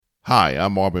Hi,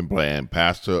 I'm Marvin Bland,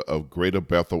 pastor of Greater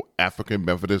Bethel African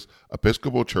Methodist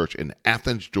Episcopal Church in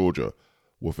Athens, Georgia,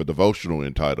 with a devotional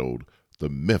entitled, The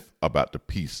Myth About the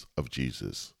Peace of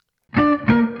Jesus. I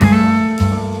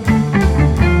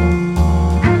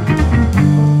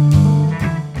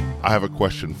have a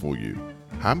question for you.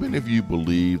 How many of you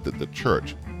believe that the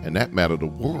church, and that matter the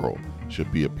world,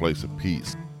 should be a place of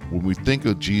peace? When we think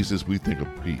of Jesus, we think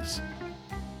of peace.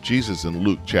 Jesus in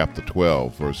Luke chapter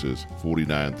 12, verses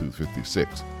 49 through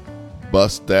 56,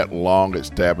 busts that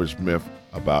long-established myth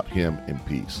about him and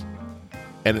peace,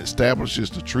 and establishes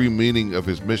the true meaning of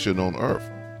his mission on earth.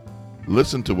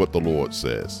 Listen to what the Lord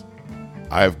says.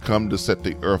 I have come to set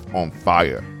the earth on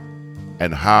fire,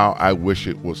 and how I wish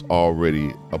it was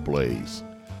already ablaze.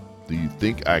 Do you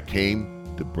think I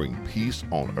came to bring peace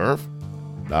on earth?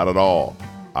 Not at all.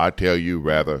 I tell you,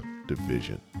 rather,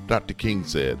 division. Dr. King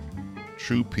said,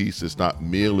 true peace is not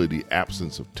merely the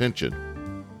absence of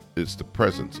tension, it's the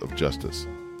presence of justice.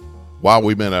 While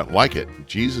we may not like it,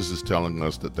 Jesus is telling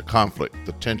us that the conflict,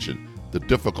 the tension, the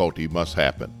difficulty must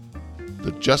happen.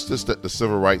 The justice that the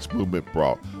civil rights movement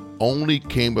brought only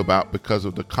came about because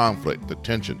of the conflict, the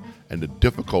tension, and the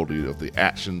difficulty of the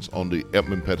actions on the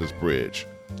Edmund Pettus Bridge,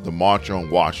 the March on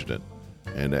Washington,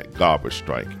 and that garbage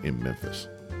strike in Memphis.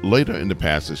 Later in the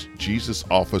passage, Jesus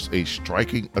offers a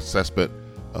striking assessment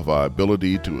of our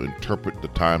ability to interpret the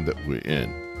time that we're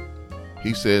in.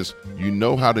 He says, you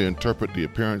know how to interpret the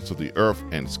appearance of the earth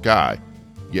and sky,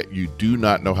 yet you do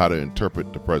not know how to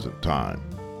interpret the present time.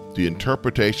 The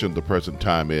interpretation of the present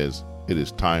time is, it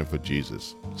is time for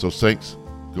Jesus. So saints,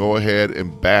 go ahead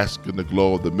and bask in the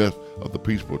glow of the myth of the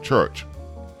peaceful church.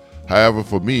 However,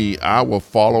 for me, I will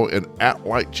follow and act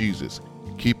like Jesus,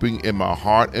 keeping in my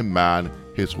heart and mind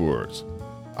his words.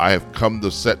 I have come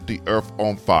to set the earth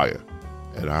on fire,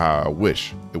 and how I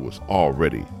wish it was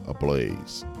already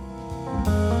ablaze.